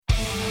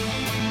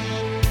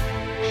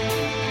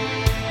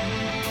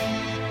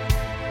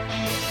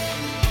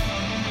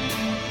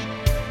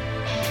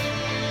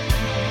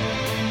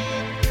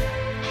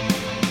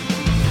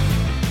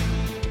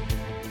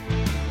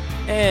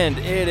And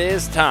it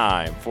is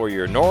time for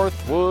your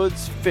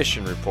Northwoods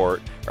Fishing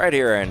Report right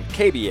here on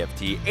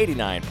KBFT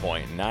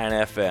 89.9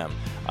 FM.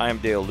 I am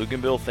Dale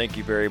Luganbill. Thank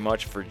you very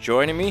much for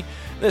joining me.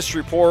 This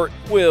report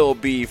will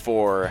be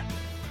for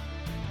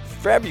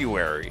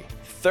February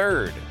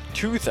 3rd,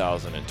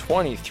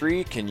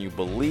 2023. Can you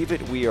believe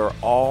it? We are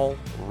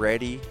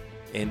already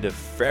into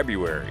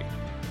February.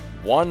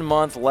 1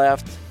 month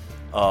left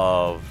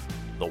of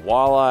the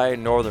walleye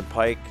Northern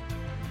Pike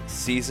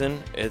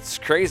season. It's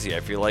crazy. I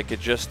feel like it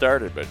just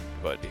started,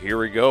 but here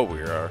we go. We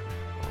are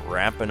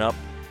ramping up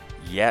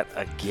yet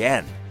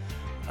again.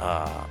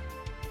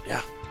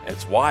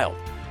 It's wild.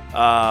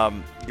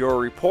 Your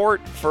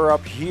report for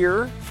up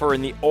here for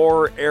in the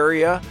Orr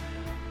area,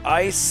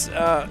 ice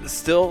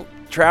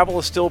travel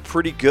is still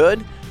pretty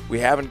good. We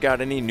haven't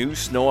got any new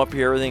snow up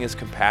here. Everything is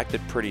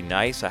compacted pretty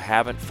nice. I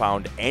haven't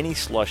found any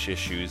slush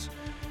issues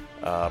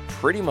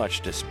pretty much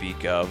to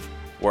speak of,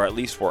 or at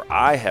least where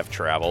I have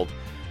traveled.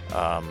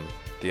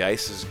 The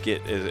ice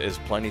is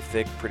plenty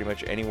thick pretty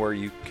much anywhere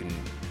you can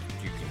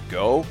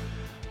go.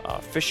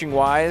 Fishing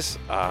wise,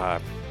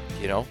 I've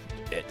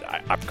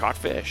caught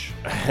fish.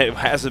 It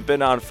hasn't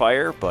been on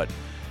fire, but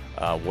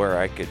where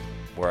I could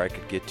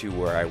get to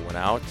where I went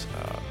out,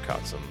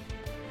 caught some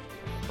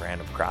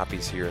random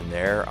crappies here and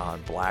there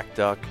on black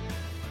duck.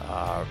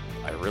 I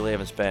really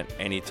haven't spent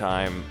any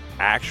time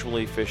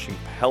actually fishing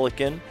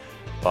pelican,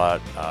 but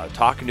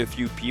talking to a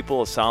few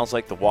people, it sounds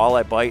like the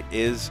walleye bite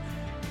is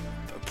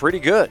pretty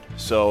good.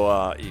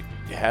 So you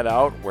head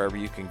out wherever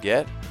you can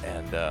get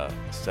and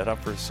set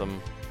up for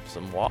some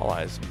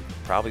walleyes.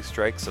 Probably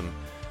strike some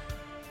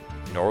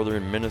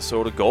northern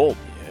Minnesota gold.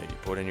 Yeah, you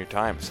put in your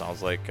time.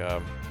 Sounds like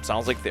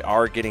they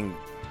are getting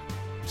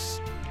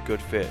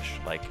good fish.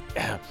 Like,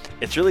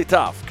 it's really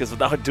tough because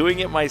without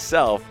doing it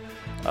myself,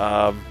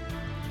 they're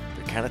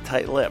kind of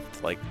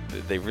tight-lipped. Like,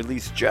 they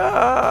release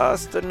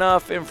just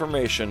enough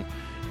information,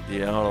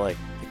 like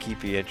to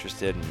keep you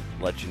interested and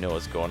let you know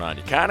what's going on.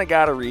 You kind of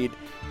got to read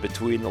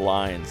between the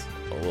lines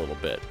a little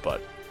bit,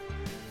 but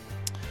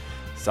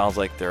sounds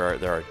like there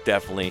are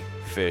definitely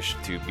fish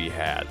to be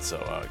had.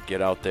 So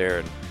get out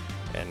there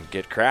and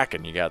get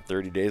cracking. You got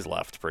 30 days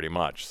left pretty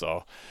much.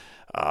 So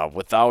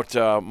without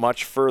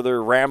much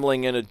further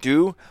rambling and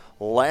ado,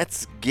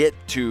 let's get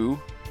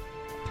to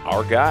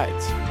our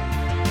guides.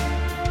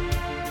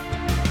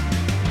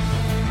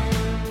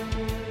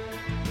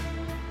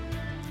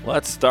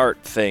 Let's start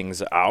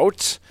things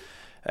out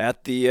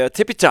at the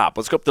tippy top.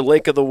 Let's go up to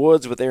Lake of the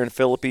Woods with Aaron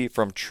Phillipe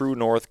from True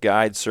North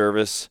Guide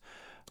Service.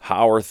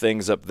 How are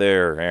things up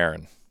there,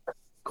 Aaron?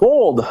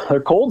 Cold.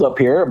 They're cold up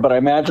here, but I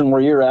imagine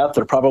where you're at,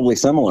 they're probably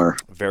similar.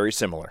 Very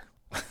similar.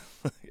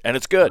 And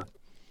it's good.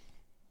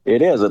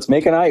 It is. It's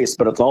making ice,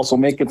 but it's also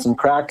making some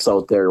cracks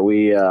out there.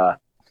 We've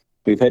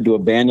had to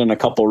abandon a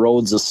couple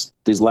roads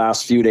these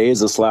last few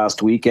days, this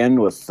last weekend,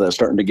 with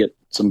starting to get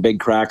some big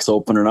cracks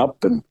opening up.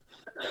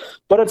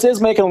 But it is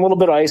making a little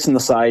bit of ice in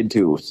the side,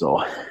 too,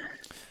 so...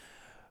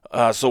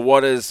 So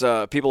what is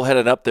people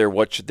headed up there?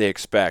 What should they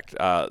expect?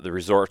 The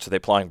resorts, are they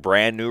applying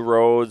brand new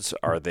roads?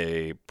 Are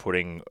they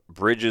putting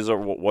bridges, or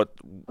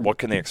what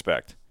can they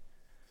expect?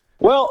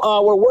 Well,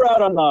 where we're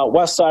out on the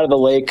west side of the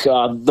lake,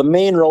 the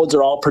main roads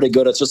are all pretty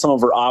good. It's just some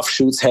of our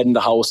offshoots heading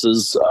to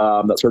houses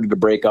that started to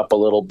break up a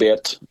little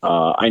bit.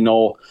 I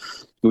know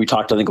we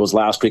talked, I think it was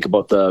last week,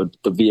 about the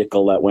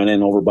vehicle that went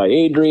in over by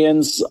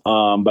Adrian's.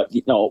 But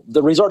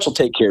the resorts will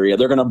take care of you.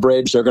 They're going to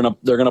bridge. They're going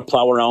to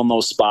plow around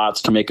those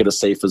spots to make it as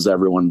safe as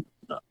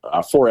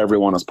for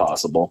everyone as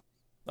possible.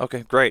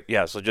 Okay, great.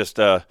 Yeah, so just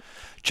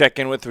check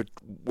in with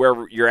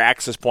where your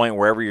access point,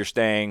 wherever you're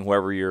staying,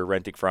 wherever you're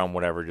renting from,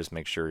 whatever. Just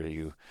make sure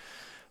you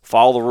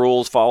follow the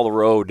rules, follow the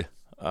road,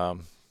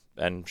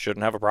 and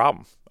shouldn't have a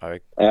problem.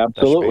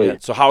 Absolutely.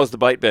 So how has the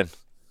bite been?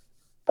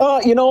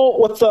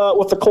 With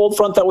the cold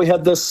front that we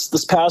had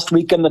this past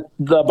weekend,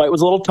 the bite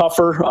was a little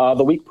tougher.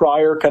 The week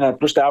prior, kind of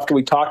just after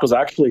we talked, was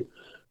actually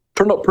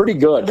turned out pretty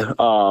good.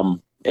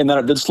 And then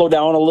it did slow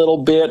down a little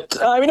bit.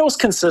 It was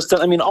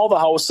consistent. All the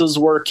houses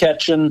were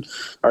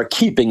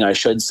keeping, I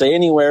should say,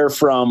 anywhere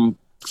from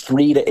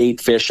 3 to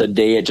 8 fish a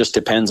day. It just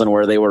depends on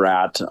where they were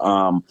at.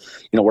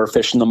 We're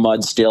fishing the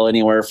mud still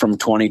anywhere from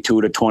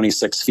 22 to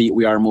 26 feet.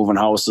 We are moving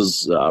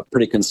houses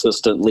pretty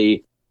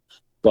consistently.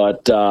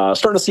 But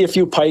starting to see a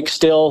few pike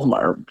still,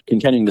 or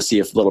continuing to see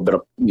a little bit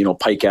of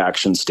pike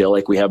action still,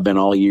 like we have been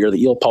all year.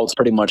 The eel pout's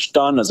pretty much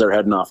done as they're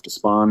heading off to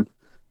spawn,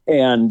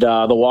 and the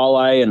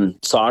walleye and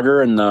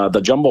sauger and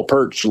the jumbo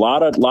perch. A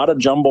lot of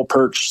jumbo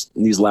perch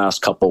these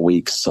last couple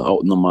weeks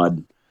out in the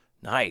mud.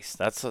 Nice.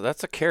 That's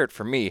a carrot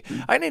for me.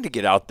 I need to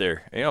get out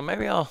there.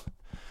 Maybe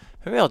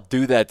I'll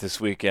do that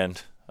this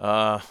weekend.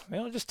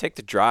 Just take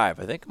the drive.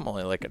 I think I'm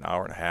only like an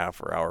hour and a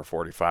half or hour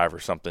 45 or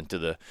something to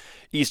the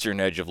eastern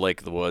edge of Lake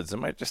of the Woods. I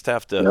might just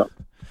have to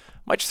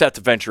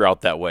venture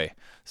out that way,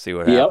 see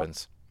what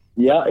happens.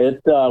 Yeah,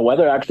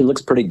 weather actually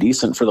looks pretty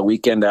decent for the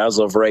weekend as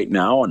of right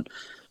now, and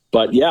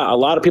But yeah, a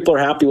lot of people are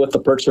happy with the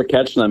perch they're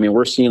catching. I mean,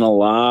 we're seeing a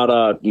lot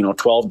of,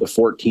 12 to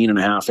 14 and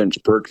a half inch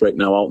perch right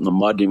now out in the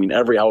mud. I mean,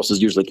 every house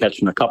is usually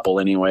catching a couple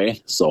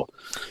anyway. So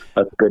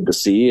that's good to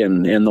see.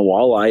 And in the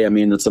walleye, I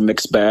mean, it's a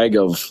mixed bag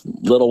of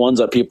little ones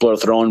that people are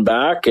throwing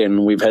back.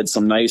 And we've had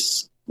some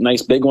nice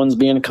big ones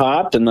being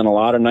caught. And then a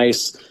lot of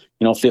nice,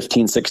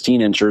 15,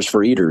 16 inchers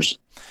for eaters.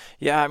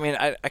 Yeah. I mean,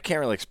 I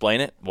can't really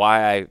explain it,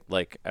 why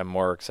I'm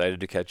more excited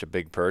to catch a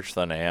big perch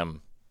than I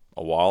am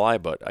a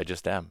walleye, but I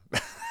just am.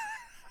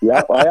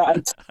 Yeah, I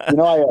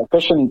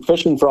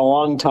fishing for a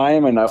long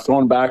time, and I've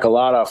thrown back a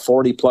lot of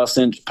 40+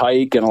 inch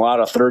pike and a lot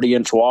of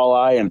 30-inch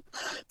walleye, and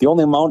the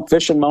only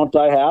fishing mount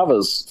I have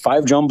is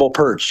 5 jumbo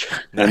perch,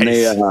 and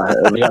Nice.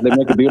 they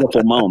make a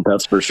beautiful mount,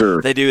 that's for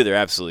sure. They do. They're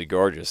absolutely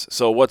gorgeous.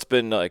 So what's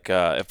been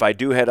if I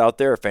do head out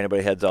there, if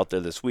anybody heads out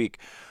there this week,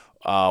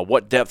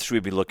 what depth should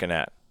we be looking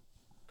at?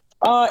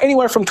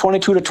 Anywhere from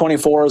 22 to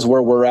 24 is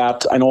where we're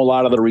at. I know a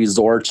lot of the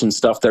resorts and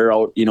stuff, they're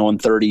out, in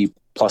 30+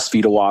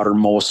 feet of water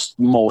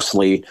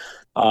mostly.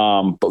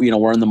 But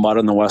we're in the mud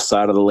on the west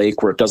side of the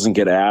lake where it doesn't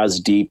get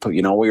as deep.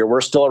 We're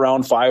still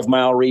around 5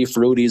 Mile Reef,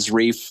 Rudy's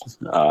Reef,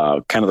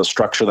 kind of the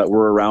structure that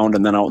we're around,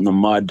 and then out in the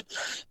mud.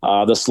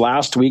 This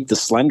last week,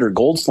 the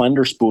gold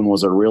slender spoon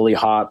was a really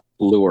hot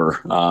lure.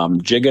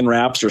 Jig and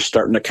wraps are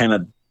starting to kind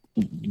of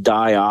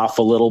die off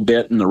a little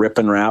bit, and the rip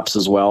and wraps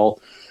as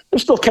well. They're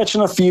still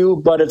catching a few,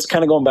 but it's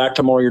kind of going back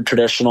to more your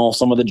traditional,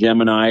 some of the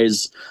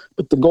Geminis.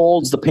 But the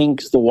golds, the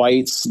pinks, the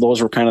whites, those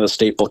were kind of the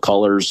staple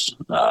colors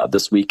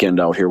this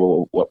weekend out here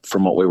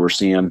from what we were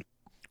seeing.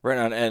 Right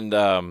on.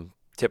 And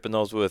tipping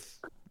those with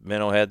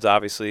minnow heads,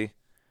 obviously.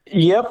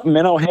 Yep,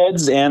 minnow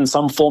heads and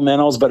some full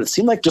minnows, but it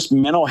seemed like just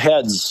minnow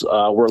heads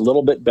were a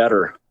little bit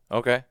better.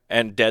 Okay.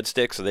 And dead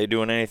sticks, are they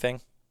doing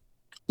anything?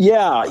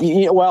 Yeah,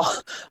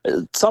 well,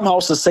 some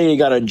houses say you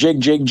got to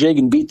jig,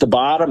 and beat the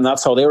bottom.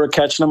 That's how they were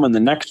catching them. And the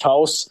next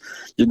house,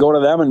 you go to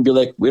them and be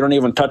like, we don't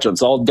even touch them.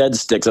 It's all dead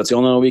sticks. That's the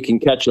only way we can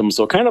catch them.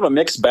 So kind of a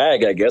mixed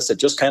bag, I guess. It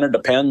just kind of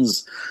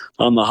depends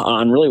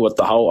on really what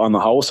the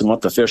house and what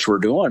the fish were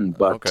doing.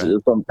 But okay.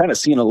 I'm kind of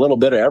seeing a little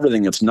bit of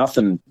everything. It's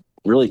nothing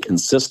really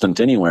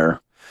consistent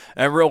anywhere.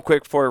 And real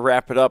quick before we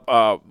wrap it up,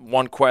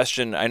 one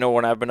question. I know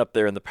when I've been up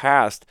there in the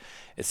past,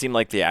 it seemed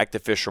like the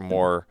active fish are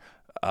more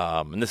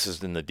and this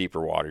is in the deeper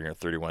water,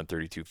 31,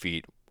 32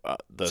 feet.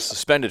 The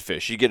suspended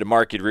fish, you get a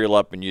mark, you'd reel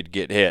up, and you'd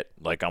get hit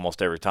like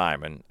almost every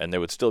time. And there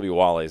would still be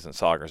walleyes and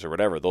saugers or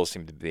whatever. Those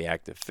seem to be the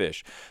active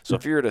fish. So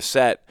if you were to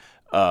set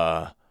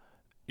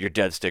your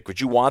dead stick,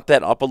 would you want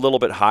that up a little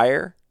bit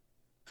higher?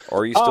 Or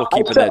are you still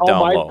keeping that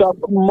down low?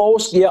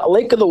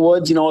 Lake of the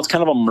Woods, it's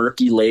kind of a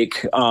murky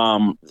lake.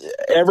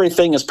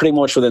 Everything is pretty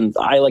much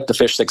I like to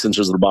fish 6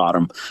 inches at the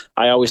bottom.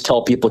 I always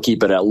tell people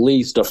keep it at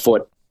least a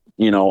foot,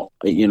 a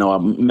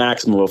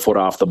maximum of a foot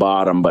off the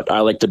bottom, but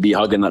I like to be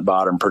hugging that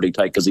bottom pretty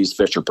tight because these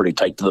fish are pretty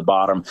tight to the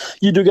bottom.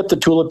 You do get the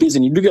tulipies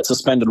and you do get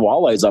suspended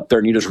walleyes up there,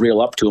 and you just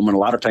reel up to them, and a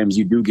lot of times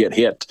you do get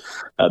hit.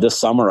 This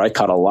summer I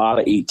caught a lot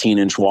of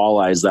 18-inch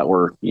walleyes that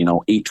were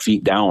 8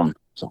 feet down.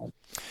 So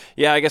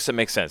yeah, I guess it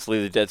makes sense.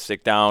 Leave the dead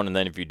stick down, and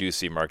then if you do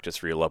see mark,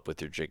 just reel up with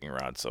your jigging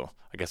rod. So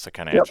I guess I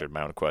kind of answered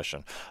my own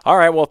question. All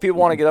right, well, if people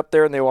want to get up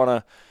there and they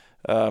want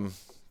to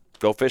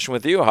go fishing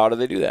with you, how do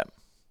they do that?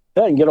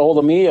 Yeah, you can get a hold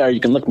of me, or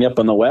you can look me up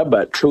on the web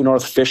at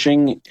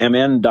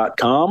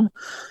truenorthfishingmn.com.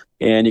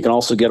 And you can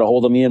also get a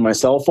hold of me on my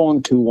cell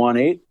phone,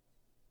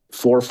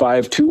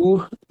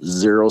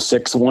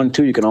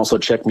 218-452-0612. You can also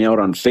check me out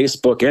on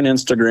Facebook and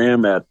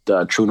Instagram at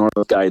True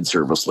North Guide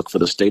Service. Look for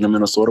the state of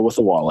Minnesota with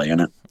a walleye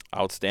in it.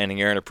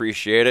 Outstanding, Aaron.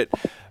 Appreciate it.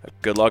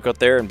 Good luck out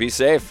there and be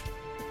safe.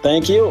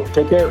 Thank you.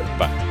 Take care.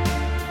 Bye.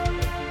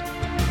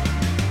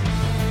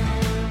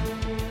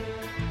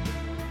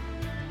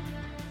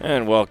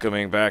 And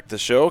welcoming back to the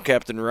show,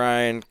 Captain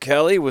Ryan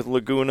Kelly with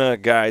Laguna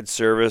Guide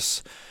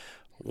Service.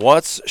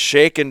 What's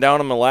shaking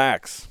down in Mille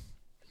Lacs?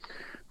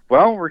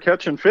 Well, we're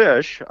catching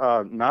fish.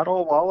 Not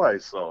all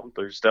walleyes, though.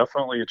 There's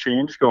definitely a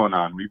change going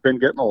on. We've been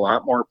getting a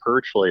lot more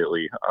perch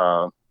lately.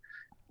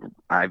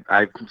 I'm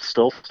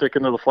still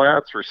sticking to the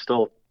flats. We're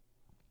still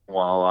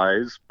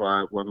walleyes,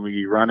 but when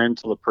we run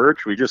into the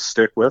perch, we just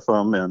stick with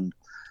them. And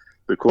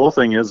the cool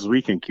thing is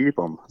we can keep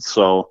them.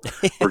 So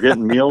we're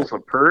getting meals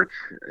of perch.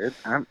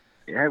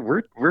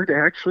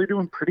 We're actually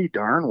doing pretty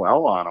darn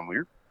well on them.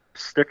 We're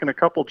sticking a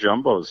couple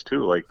jumbos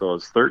too, like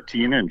those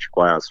 13-inch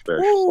glass fish.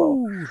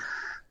 So,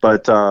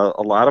 but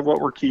a lot of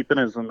what we're keeping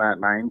is in that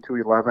 9 to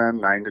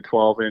 11, 9 to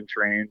 12-inch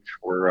range.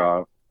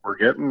 We're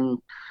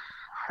getting,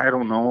 I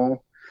don't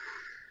know,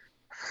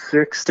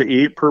 6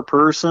 to 8 per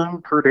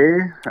person per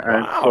day,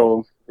 and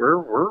so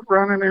we're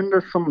running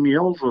into some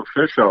meals of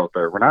fish out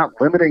there. We're not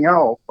limiting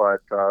out, but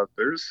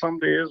there's some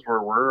days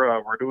where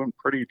we're doing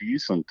pretty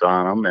decent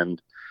on them,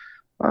 and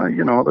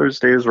there's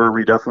days where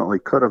we definitely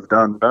could have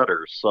done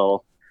better.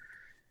 So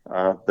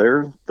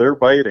they're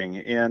biting,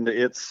 and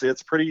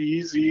it's pretty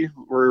easy.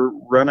 We're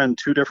running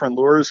 2 different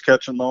lures,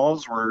 catching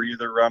those. We're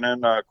either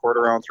running a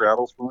 1/4 ounce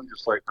rattle spoon,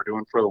 just like we're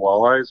doing for the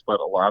walleyes, but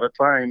a lot of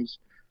times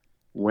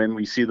when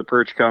we see the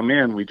perch come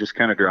in, we just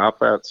kind of drop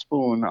that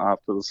spoon off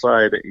to the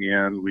side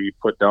and we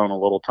put down a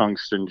little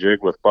tungsten jig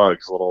with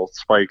bugs, little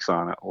spikes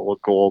on it, a little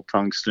gold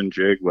tungsten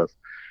jig with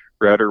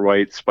red or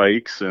white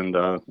spikes, and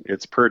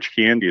it's perch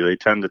candy. They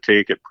tend to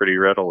take it pretty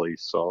readily.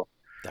 So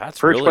that's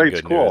perch really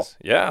bite's good cool. news.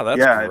 Yeah,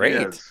 that's great.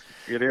 It is.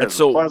 It is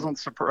so, a pleasant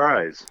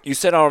surprise. You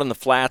said out on the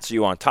flats. Are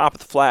you on top of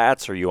the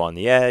flats? Or are you on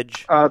the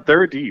edge?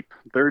 They're deep.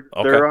 They're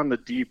Okay. on the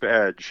deep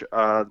edge.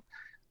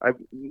 I've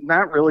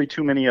not really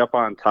too many up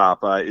on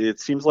top.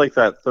 It seems like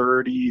that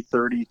 30,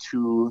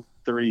 32,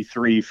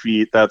 33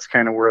 feet, that's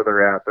kind of where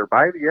they're at. They're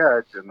by the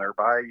edge and they're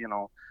by,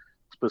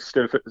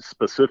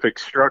 specific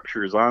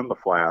structures on the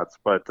flats,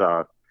 but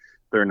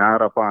they're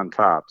not up on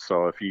top.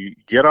 So if you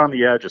get on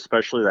the edge,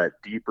 especially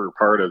that deeper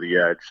part of the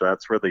edge,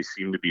 that's where they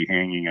seem to be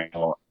hanging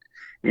out.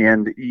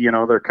 And,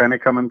 they're kind of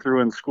coming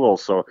through in school.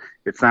 So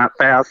it's not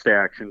fast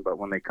action, but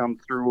when they come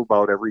through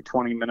about every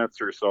 20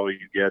 minutes or so,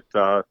 you get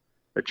a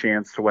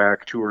chance to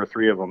whack 2 or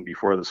 3 of them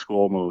before the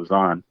school moves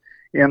on.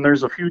 And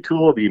there's a few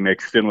tulipy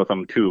mixed in with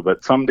them too,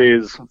 but some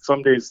days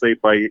they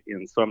bite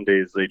and some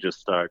days they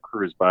just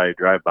cruise by,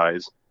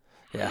 drive-bys.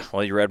 Yeah,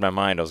 well, you read my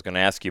mind. I was going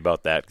to ask you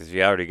about that because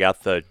you already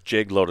got the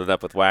jig loaded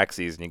up with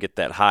waxies and you get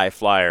that high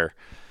flyer.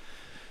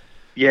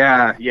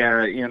 Yeah,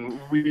 and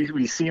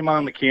we see them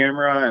on the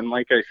camera, and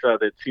like I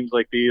said, it seems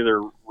like they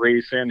either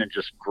race in and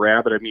just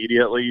grab it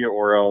immediately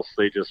or else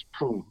they just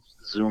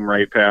zoom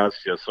right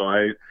past you. So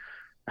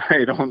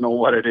I don't know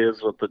what it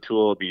is with the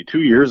tulipy.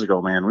 2 years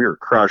ago, man, we were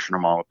crushing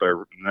them out there.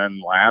 And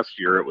then last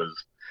year it was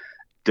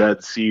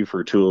Dead Sea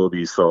for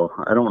tulipy. So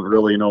I don't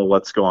really know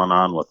what's going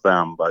on with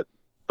them, but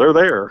they're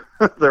there.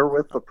 They're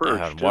with the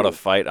perch. What a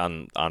fight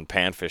on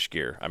panfish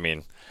gear. I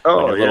mean,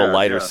 little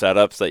lighter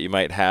setups that you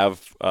might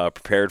have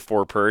prepared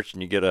for perch,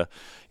 and you get a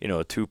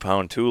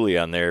 2-pound tule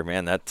on there,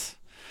 man, that's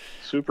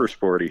super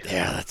sporty.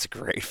 Yeah, that's a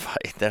great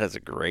fight. That is a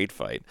great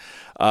fight.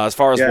 As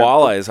far as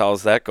walleyes,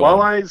 how's that going?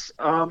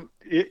 Walleyes,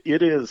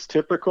 it is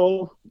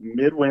typical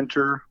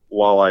midwinter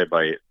walleye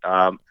bite.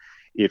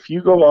 If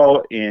you go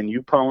out and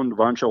you pound a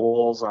bunch of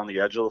holes on the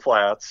edge of the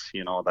flats,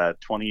 that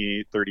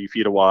 28, 30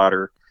 feet of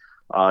water,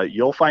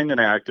 you'll find an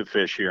active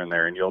fish here and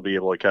there, and you'll be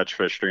able to catch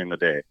fish during the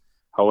day.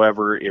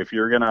 However, if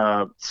you're going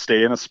to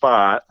stay in a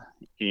spot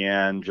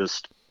and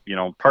just,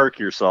 park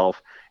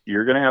yourself,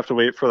 you're going to have to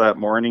wait for that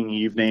morning,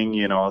 evening,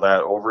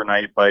 that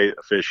overnight bite,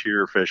 fish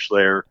here, fish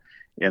there,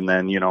 and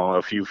then,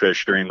 a few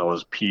fish during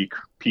those peak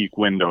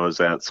windows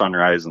at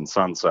sunrise and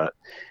sunset.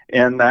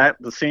 And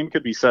the same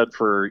could be said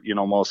for,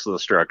 most of the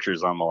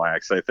structures on Mille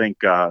Lacs. I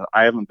think I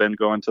haven't been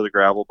going to the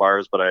gravel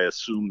bars, but I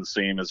assume the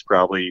same is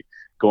probably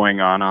going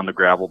on the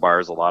gravel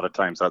bars. A lot of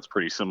times that's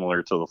pretty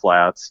similar to the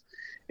flats.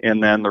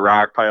 And then the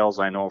rock piles,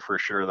 I know for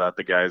sure that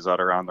the guys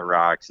that are on the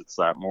rocks, it's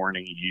that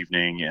morning,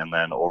 evening, and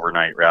then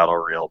overnight rattle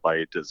reel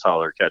bite is how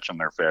they're catching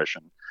their fish.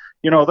 And,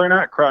 they're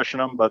not crushing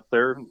them, but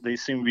they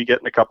seem to be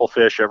getting a couple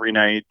fish every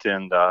night.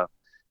 And, a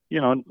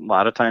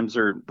lot of times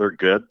they're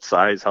good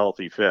size,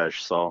 healthy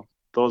fish. So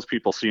those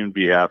people seem to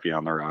be happy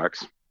on the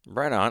rocks.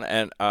 Right on.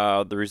 And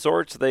the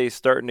resorts, they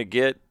starting to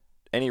get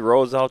any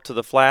rows out to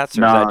the flats,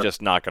 or is that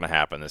just not going to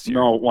happen this year?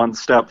 No, 1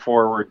 step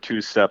forward,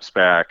 2 steps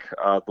back.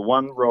 The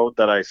one road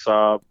that I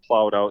saw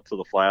plowed out to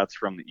the flats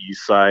from the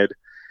east side,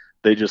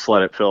 they just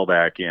let it fill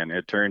back in.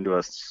 It turned to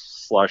a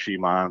slushy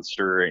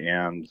monster,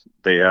 and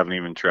they haven't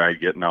even tried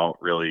getting out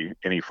really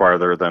any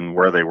farther than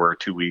where they were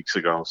 2 weeks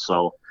ago.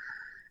 So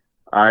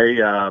I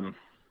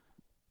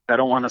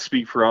don't want to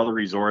speak for all the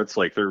resorts.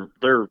 Like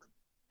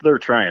they're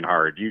trying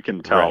hard. You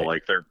can tell, right.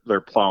 Like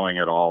they're plowing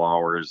at all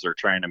hours. They're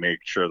trying to make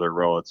sure their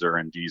roads are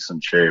in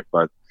decent shape,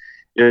 but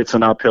it's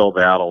an uphill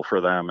battle for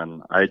them.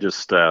 And I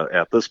just,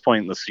 at this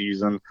point in the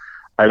season,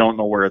 I don't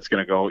know where it's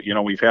going to go.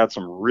 We've had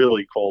some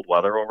really cold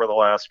weather over the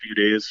last few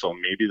days, so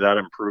maybe that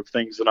improved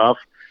things enough,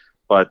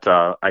 but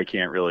I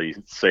can't really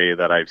say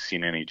that I've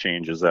seen any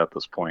changes at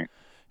this point.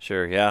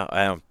 Sure. Yeah.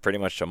 I have pretty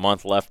much a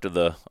month left of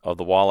the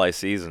walleye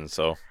season.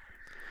 So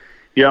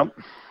Yep.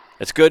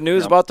 It's good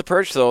news about the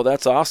perch, though.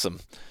 That's awesome.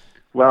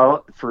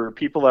 Well, for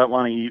people that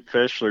want to eat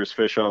fish, there's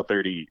fish out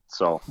there to eat.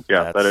 So,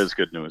 that is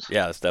good news.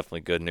 Yeah, that's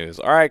definitely good news.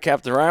 All right,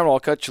 Captain Ryan, well, I'll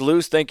cut you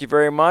loose. Thank you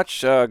very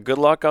much. Good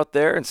luck out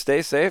there, and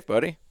stay safe,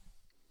 buddy.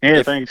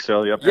 Hey, thanks,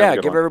 Seelye. Yeah,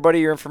 give everybody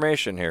your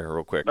information here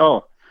real quick.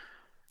 Oh,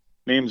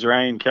 name's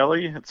Ryan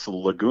Kelly. It's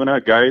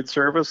Laguna Guide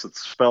Service.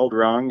 It's spelled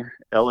wrong,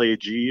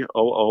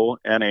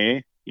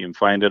 Lagoona. You can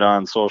find it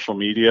on social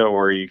media,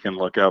 or you can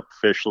look up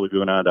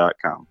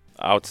fishlaguna.com.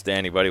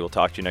 Outstanding, buddy. We'll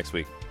talk to you next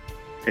week.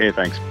 Hey,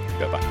 thanks.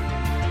 Goodbye.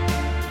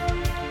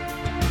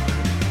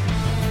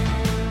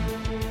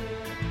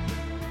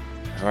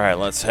 All right,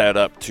 let's head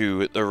up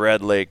to the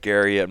Red Lake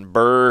area in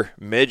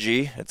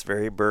Bemidji. It's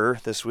very Burr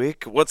this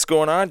week. What's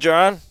going on,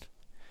 John?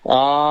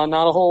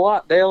 Not a whole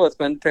lot, Dale. It's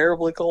been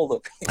terribly cold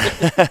up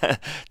here.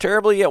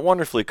 Terribly yet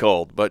wonderfully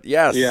cold, but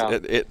yes,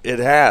 it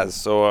has.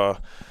 So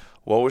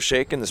what was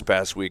shaking this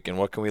past week, and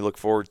what can we look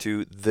forward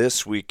to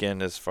this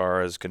weekend as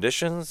far as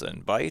conditions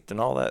and bite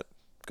and all that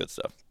good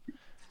stuff?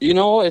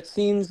 It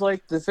seems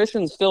like the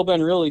fishing's still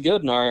been really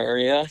good in our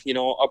area.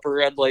 Upper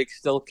Red Lake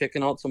still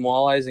kicking out some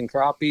walleyes and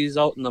crappies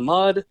out in the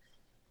mud.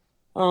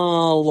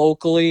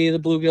 Locally, the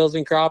bluegills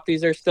and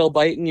crappies are still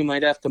biting. You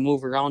might have to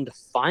move around to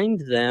find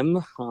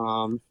them.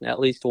 At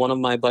least one of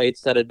my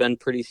bites that had been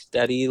pretty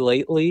steady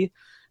lately,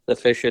 the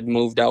fish had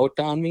moved out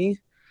on me,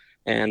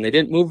 and they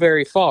didn't move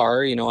very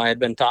far. I had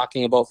been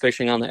talking about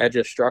fishing on the edge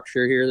of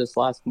structure here this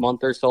last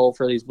month or so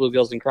for these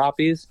bluegills and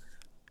crappies.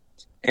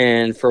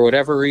 And for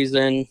whatever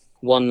reason,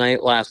 one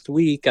night last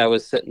week, I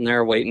was sitting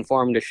there waiting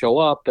for them to show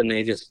up, and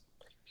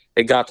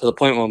it got to the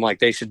point where I'm like,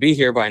 they should be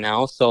here by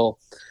now. So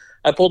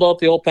I pulled out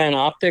the old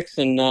Panoptics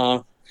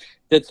and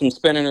did some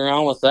spinning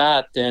around with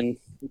that, and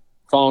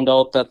found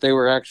out that they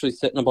were actually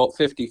sitting about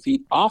 50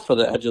 feet off of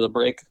the edge of the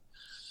break.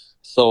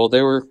 So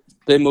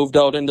they moved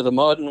out into the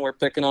mud and were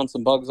picking on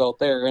some bugs out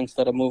there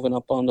instead of moving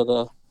up onto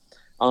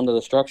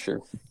the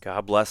structure.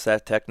 God bless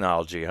that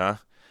technology, huh?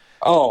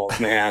 Oh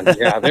man,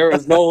 yeah. There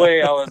was no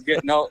way I was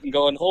getting out and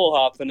going hole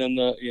hopping in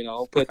the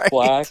pitch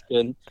black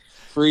and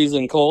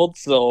freezing cold.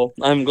 So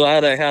I'm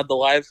glad I had the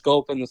live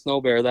scope and the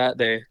snow bear that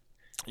day.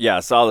 Yeah,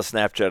 I saw the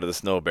Snapchat of the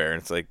snow bear,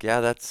 and it's like, yeah,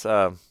 that's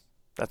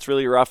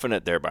really roughing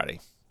it there,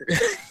 buddy.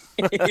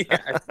 Yeah,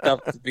 it's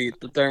tough to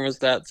beat. The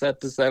thermostat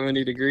set to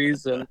 70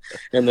 degrees and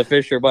the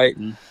fish are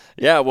biting.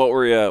 Yeah, what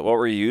were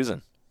you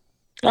using?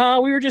 We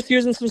were just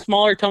using some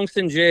smaller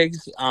tungsten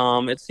jigs.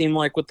 It seemed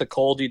like with the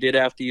cold, you did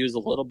have to use a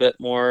little bit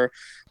more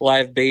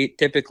live bait.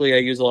 Typically, I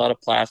use a lot of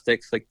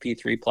plastics, like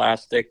P3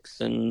 plastics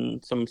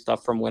and some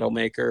stuff from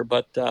Widowmaker.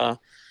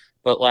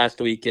 But last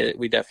week,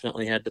 we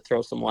definitely had to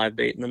throw some live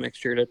bait in the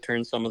mixture to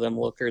turn some of them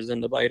lookers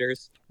into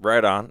biters.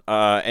 Right on.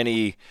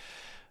 Any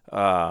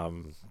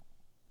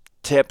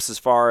tips as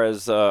far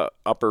as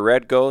upper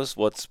red goes?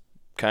 What's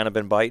kind of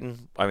been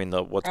biting? I mean,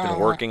 what's been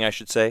working, I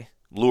should say,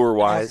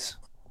 lure-wise?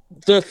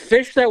 The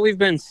fish that we've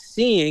been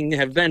seeing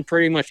have been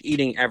pretty much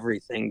eating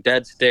everything.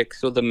 Dead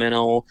sticks with the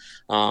minnow,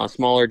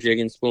 smaller jig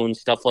and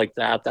spoons, stuff like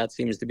that. That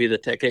seems to be the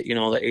ticket, the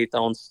 1/8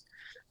 ounce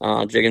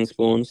jig and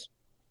spoons.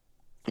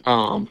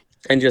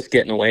 And just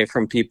getting away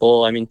from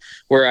people. I mean,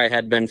 where I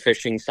had been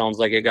fishing sounds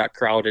like it got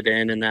crowded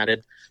in, and that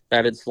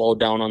had slowed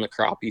down on the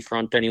crappie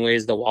front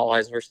anyways. The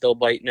walleyes were still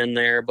biting in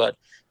there, but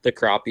the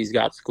crappies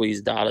got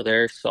squeezed out of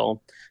there.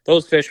 So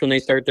those fish, when they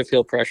start to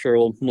feel pressure,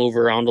 will move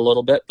around a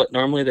little bit, but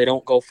normally they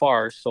don't go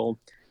far. So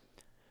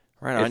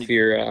right on.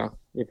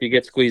 If you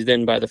get squeezed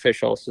in by the fish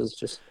houses,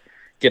 just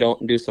get out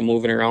and do some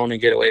moving around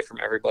and get away from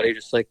everybody,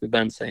 just like we've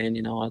been saying.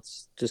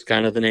 It's just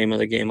kind of the name of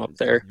the game up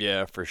there.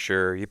 Yeah, for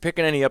sure. You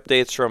picking any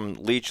updates from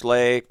Leech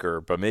Lake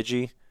or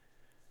Bemidji?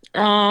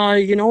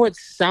 It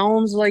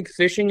sounds like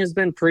fishing has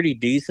been pretty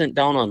decent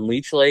down on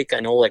Leech Lake. I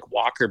know like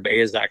Walker Bay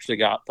has actually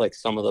got like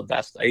some of the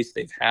best ice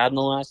they've had in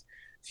the last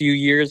few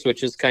years,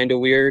 which is kind of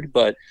weird,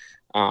 but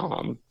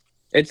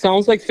it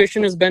sounds like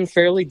fishing has been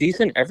fairly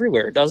decent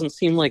everywhere. It doesn't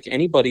seem like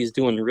anybody's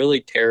doing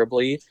really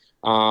terribly.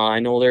 I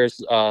know there's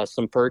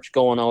some perch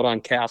going out on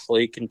Cass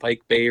Lake and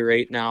Pike Bay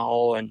right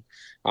now, and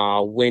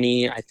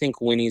Winnie. I think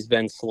Winnie's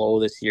been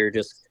slow this year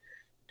just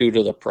due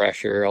to the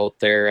pressure out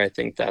there. I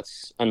think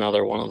that's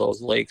another one of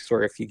those lakes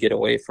where if you get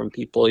away from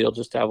people, you'll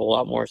just have a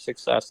lot more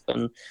success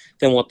than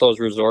what those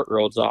resort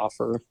roads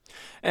offer.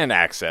 And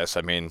access.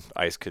 I mean,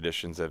 ice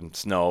conditions and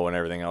snow and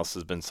everything else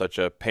has been such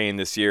a pain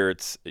this year.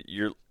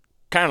 You're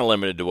kind of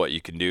limited to what you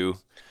can do.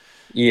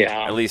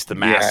 Yeah. At least the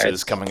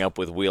masses coming up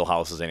with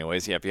wheelhouses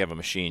anyways. Yeah, if you have a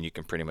machine, you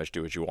can pretty much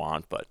do what you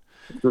want, but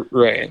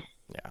right.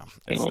 Yeah,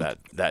 it's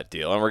that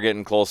deal. And we're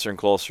getting closer and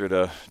closer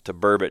to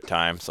burbot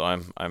time, so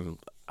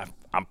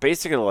I'm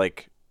basically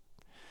like,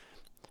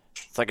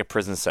 it's like a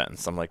prison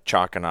sentence. I'm like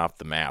chalking off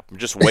the map. I'm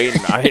just waiting.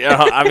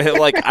 I mean,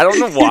 like, I don't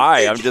know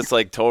why. I'm just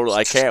like totally.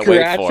 I can't wait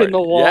for Scratching it.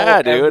 the wall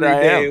Yeah, dude, every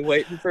I day, am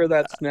waiting for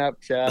that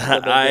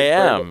Snapchat. I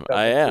am.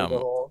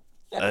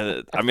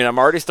 I mean, I'm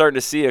already starting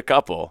to see a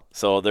couple,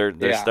 so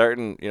they're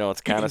starting.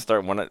 It's kind of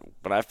starting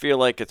but I feel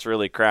like it's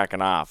really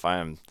cracking off.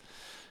 I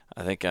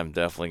think I'm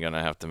definitely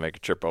gonna have to make a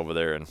trip over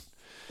there and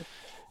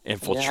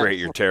infiltrate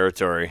your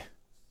territory.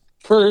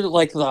 For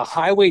like the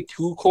Highway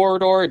 2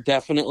 corridor, it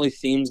definitely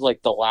seems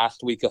like the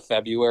last week of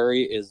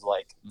February is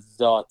like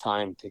the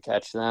time to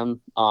catch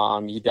them.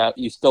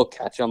 You still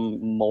catch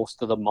them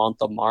most of the month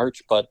of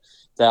March, but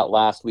that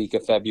last week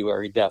of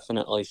February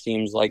definitely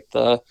seems like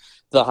the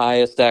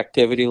highest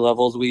activity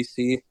levels we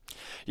see.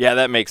 Yeah,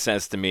 that makes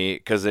sense to me,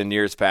 because in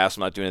years past,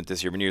 I'm not doing it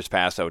this year, but in years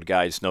past, I would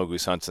guide snow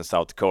goose hunts in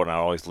South Dakota, and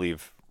I'd always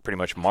leave pretty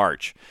much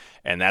March,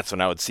 and that's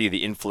when I would see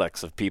the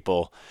influx of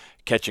people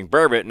catching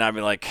burbot, and I'd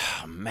be like,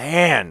 oh,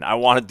 man, I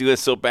want to do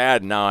this so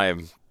bad. Now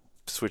I'm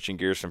switching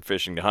gears from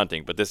fishing to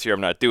hunting, but this year I'm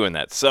not doing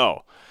that.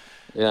 So,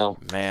 yeah,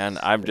 man,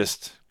 I'm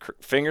just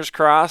fingers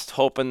crossed,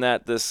 hoping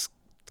that this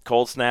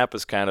cold snap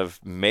is kind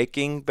of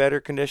making better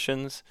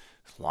conditions,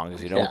 as long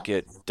as you don't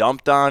get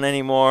dumped on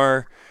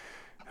anymore.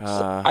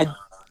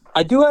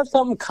 I do have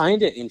something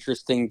kind of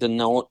interesting to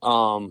note.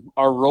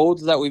 Our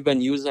roads that we've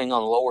been using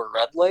on Lower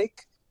Red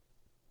Lake,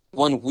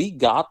 when we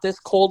got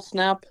this cold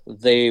snap,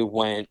 they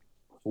went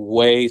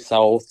way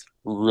south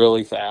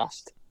really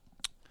fast.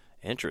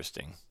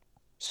 Interesting.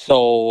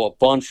 So a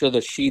bunch of the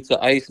sheets of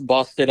ice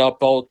busted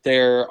up out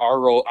there. Our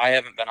road, I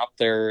haven't been up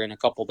there in a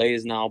couple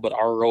days now, but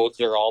our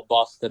roads are all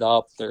busted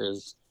up.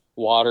 There's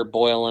water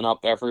boiling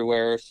up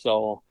everywhere.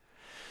 So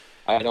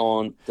I I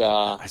don't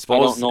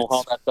suppose know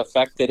how it's that's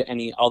affected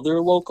any other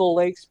local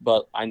lakes,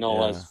 but I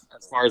know yeah,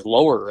 as far as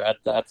lower,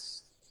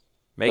 that's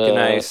making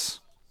the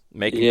ice,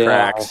 making yeah.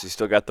 cracks. You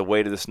still got the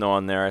weight of the snow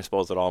on there. I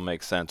suppose it all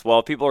makes sense. Well,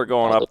 if people are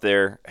going up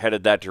there,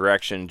 headed that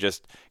direction,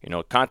 just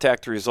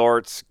contact the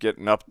resorts, get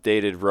an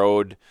updated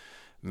road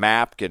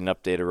map, get an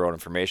updated road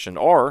information,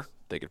 or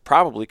they could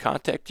probably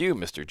contact you,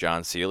 Mr.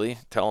 John Seelye.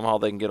 Tell them how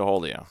they can get a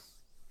hold of you.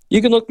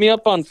 You can look me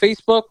up on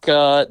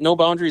Facebook, No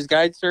Boundaries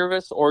Guide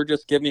Service, or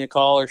just give me a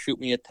call or shoot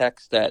me a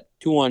text at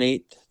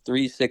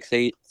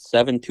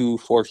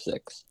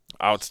 218-368-7246.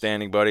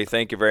 Outstanding, buddy.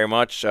 Thank you very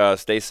much.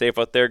 Stay safe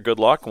out there. Good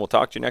luck, and we'll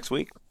talk to you next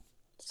week.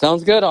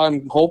 Sounds good.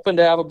 I'm hoping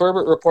to have a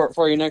burbot report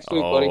for you next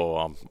week, buddy.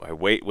 I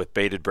wait with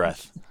bated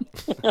breath.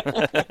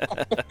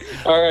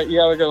 All right.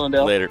 You have a good one,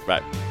 Dale. Later. Bye.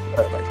 All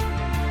right, bye.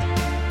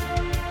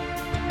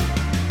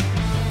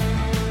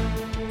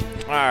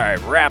 All right,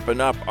 wrapping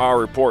up our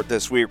report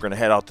this week, we're going to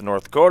head out to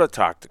North Dakota,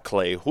 talk to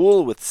Clay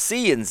Houle with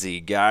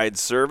C&Z Guide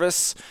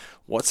Service.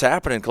 What's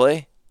happening,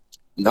 Clay?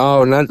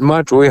 No, not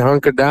much. We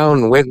hunkered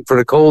down waiting for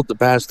the cold to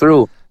pass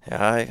through.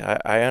 Yeah,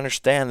 I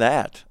understand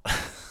that.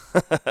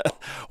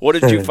 What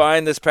did you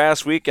find this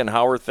past week, and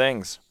how are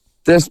things?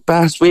 This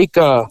past week,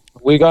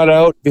 we got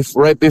out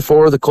right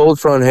before the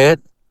cold front hit.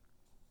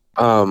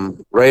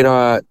 Right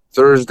on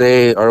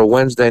Thursday or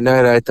Wednesday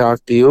night, I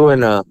talked to you,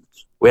 and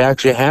we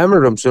actually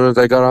hammered them as soon as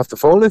I got off the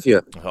phone with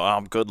you.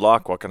 Good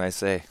luck. What can I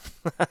say?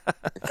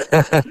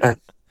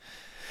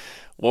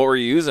 What were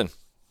you using?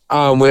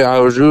 I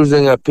was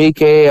using a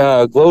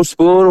PK glow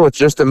spoon with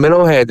just a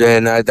minnow head,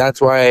 and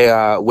that's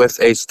why with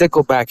a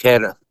stickleback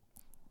head.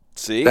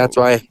 See? That's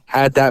why I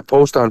had that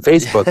post on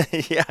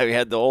Facebook. Yeah, we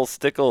had the whole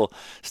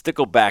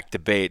stickleback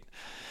debate.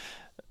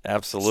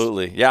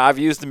 Absolutely. Yeah, I've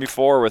used them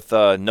before with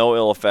no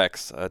ill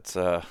effects. It's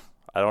I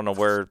don't know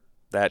where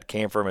that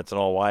came from. It's an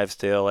old wives'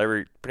 tale.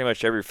 Pretty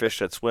much every fish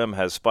that swim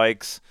has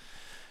spikes.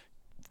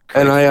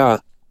 And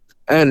I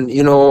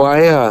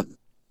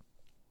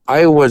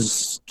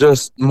was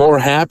just more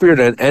happier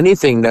than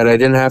anything that I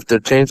didn't have to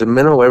change the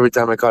minnow every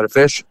time I caught a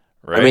fish.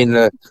 Right. I mean,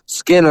 the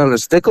skin on the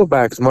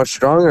stickleback is much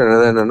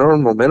stronger than a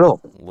normal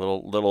minnow.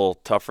 Little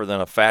tougher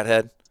than a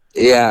fathead.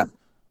 Yeah.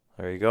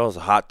 There you go. It's a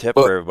hot tip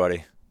for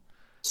everybody.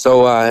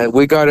 So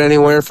we got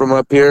anywhere from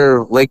up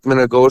here, Lake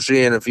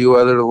Minnegoshi and a few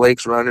other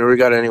lakes around here. We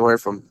got anywhere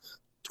from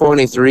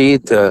 23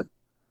 to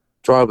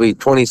probably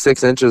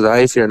 26 inches of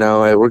ice here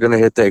now. We're going to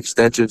hit the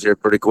extensions here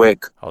pretty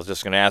quick. I was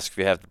just going to ask if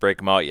you have to break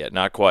them out yet.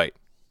 Not quite.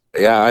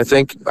 Yeah, I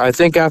think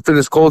after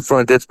this cold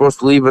front, it's supposed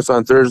to leave us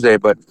on Thursday,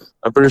 but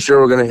I'm pretty sure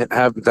we're going to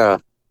have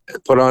to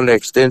put on the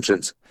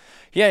extensions.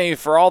 Yeah,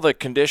 for all the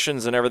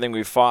conditions and everything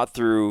we fought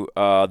through,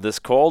 this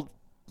cold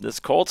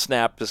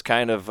snap is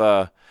kind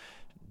of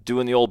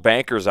doing the old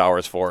banker's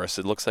hours for us.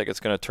 It looks like it's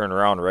going to turn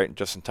around right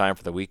just in time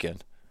for the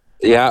weekend.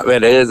 Yeah,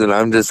 it is, and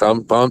I'm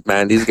pumped,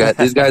 man. These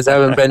guys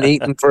haven't been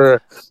eating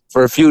for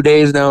a few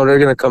days now. They're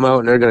going to come out,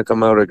 and they're going to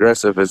come out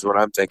aggressive is what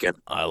I'm thinking.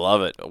 I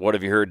love it. What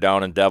have you heard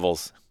down in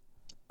Devils?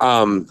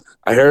 I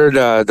heard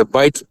the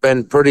bite's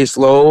been pretty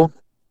slow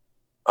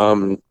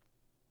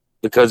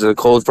because of the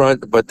cold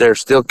front, but they're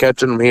still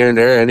catching them here and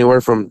there, anywhere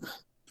from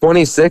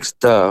 26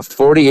 to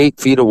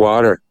 48 feet of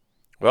water.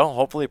 Well,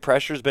 hopefully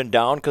pressure's been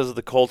down because of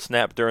the cold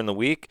snap during the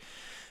week.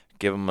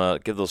 Give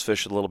those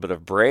fish a little bit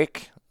of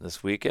break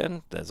this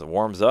weekend as it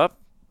warms up.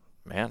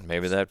 Man,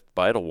 maybe that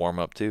bite will warm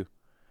up too.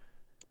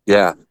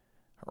 Yeah.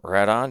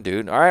 Right on,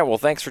 dude. All right, well,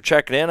 thanks for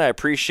checking in. I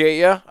appreciate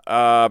you.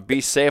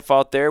 Be safe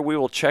out there. We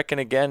will check in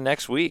again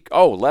next week.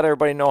 Oh, let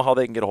everybody know how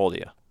they can get a hold of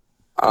you.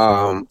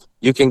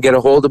 You can get a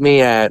hold of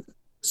me at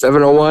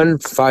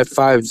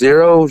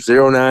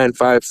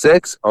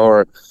 701-550-0956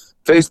 or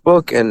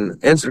Facebook and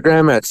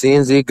Instagram at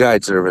C&Z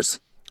Guide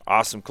Service.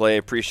 Awesome, Clay.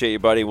 Appreciate you,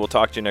 buddy. We'll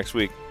talk to you next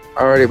week.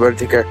 All righty, buddy.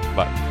 Take care.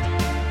 Bye.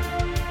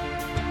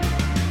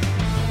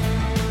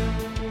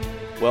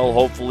 Well,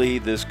 hopefully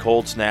this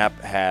cold snap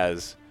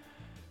has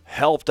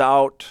helped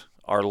out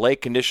our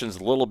lake conditions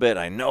a little bit.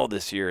 I know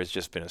this year has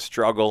just been a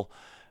struggle,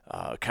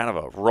 kind of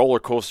a roller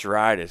coaster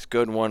ride. It's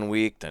good one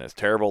week, then it's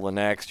terrible the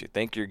next. You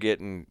think your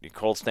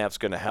cold snap's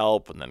going to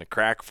help, and then a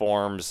crack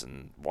forms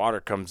and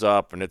water comes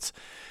up, and it's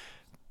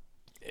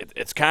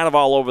kind of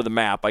all over the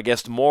map. I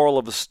guess the moral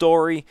of the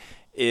story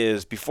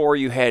is before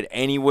you head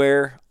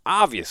anywhere,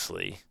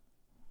 obviously,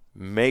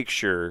 make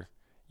sure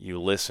you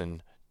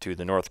listen to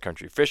the North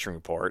Country Fishing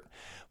Report.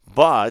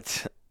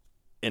 But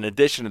in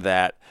addition to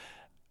that,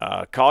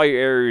 call your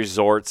area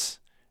resorts,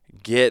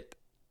 get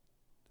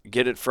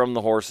it from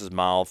the horse's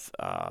mouth,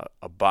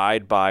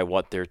 abide by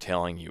what they're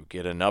telling you.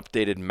 Get an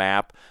updated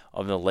map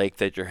of the lake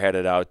that you're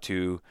headed out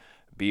to.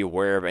 Be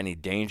aware of any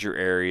danger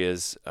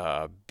areas.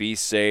 Be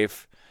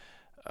safe.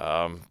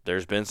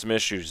 There's been some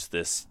issues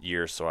this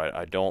year, so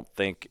I don't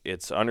think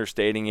it's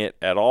understating it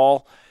at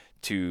all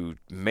to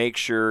make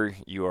sure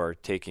you are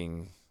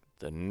taking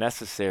the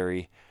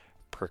necessary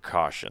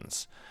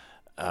precautions.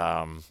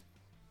 I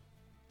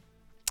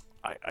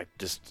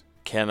just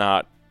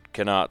cannot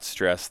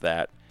stress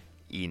that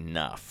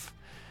enough.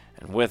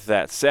 And with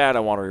that said, I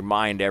want to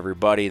remind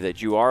everybody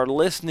that you are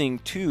listening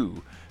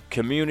to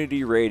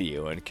community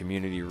radio, and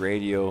community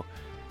radio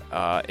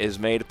is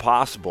made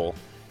possible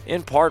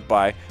in part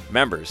by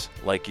members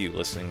like you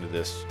listening to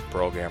this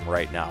program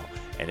right now.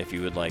 And if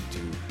you would like to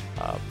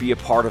be a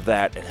part of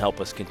that and help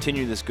us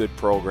continue this good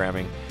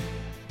programming,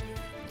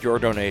 your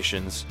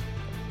donations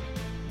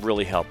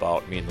really help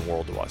out, mean the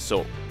world to us.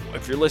 So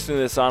if you're listening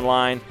to this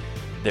online,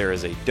 there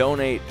is a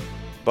donate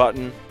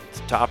button at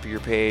the top of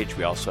your page.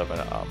 We also have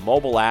a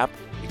mobile app.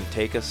 You can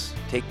take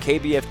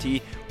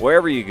KBFT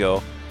wherever you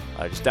go.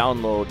 Just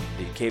download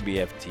the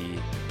KBFT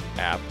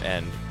app,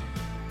 and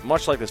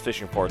much like this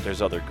fishing report,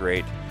 there's other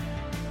great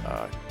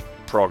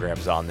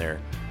programs on there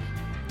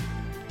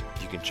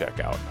you can check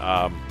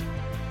out.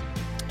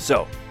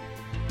 So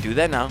do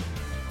that now.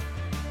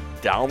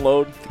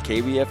 Download the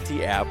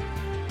KBFT app,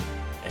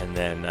 and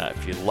then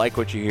if you like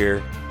what you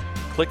hear,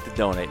 click the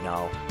donate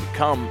now.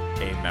 Become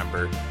a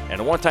member. And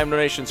a one-time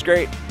donation is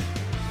great,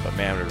 but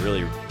man, we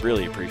really,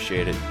 really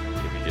appreciate it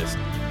if you just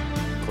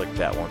click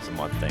that once a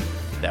month thing.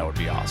 That would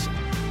be awesome.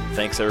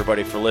 Thanks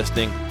everybody for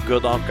listening.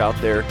 Good luck out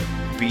there.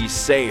 Be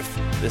safe.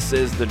 This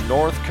is the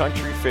North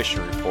Country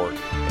Fishing Report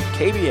at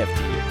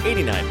KBFT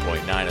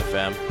 89.9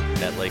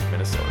 FM at Lake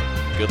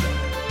Minnesota. Good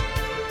luck.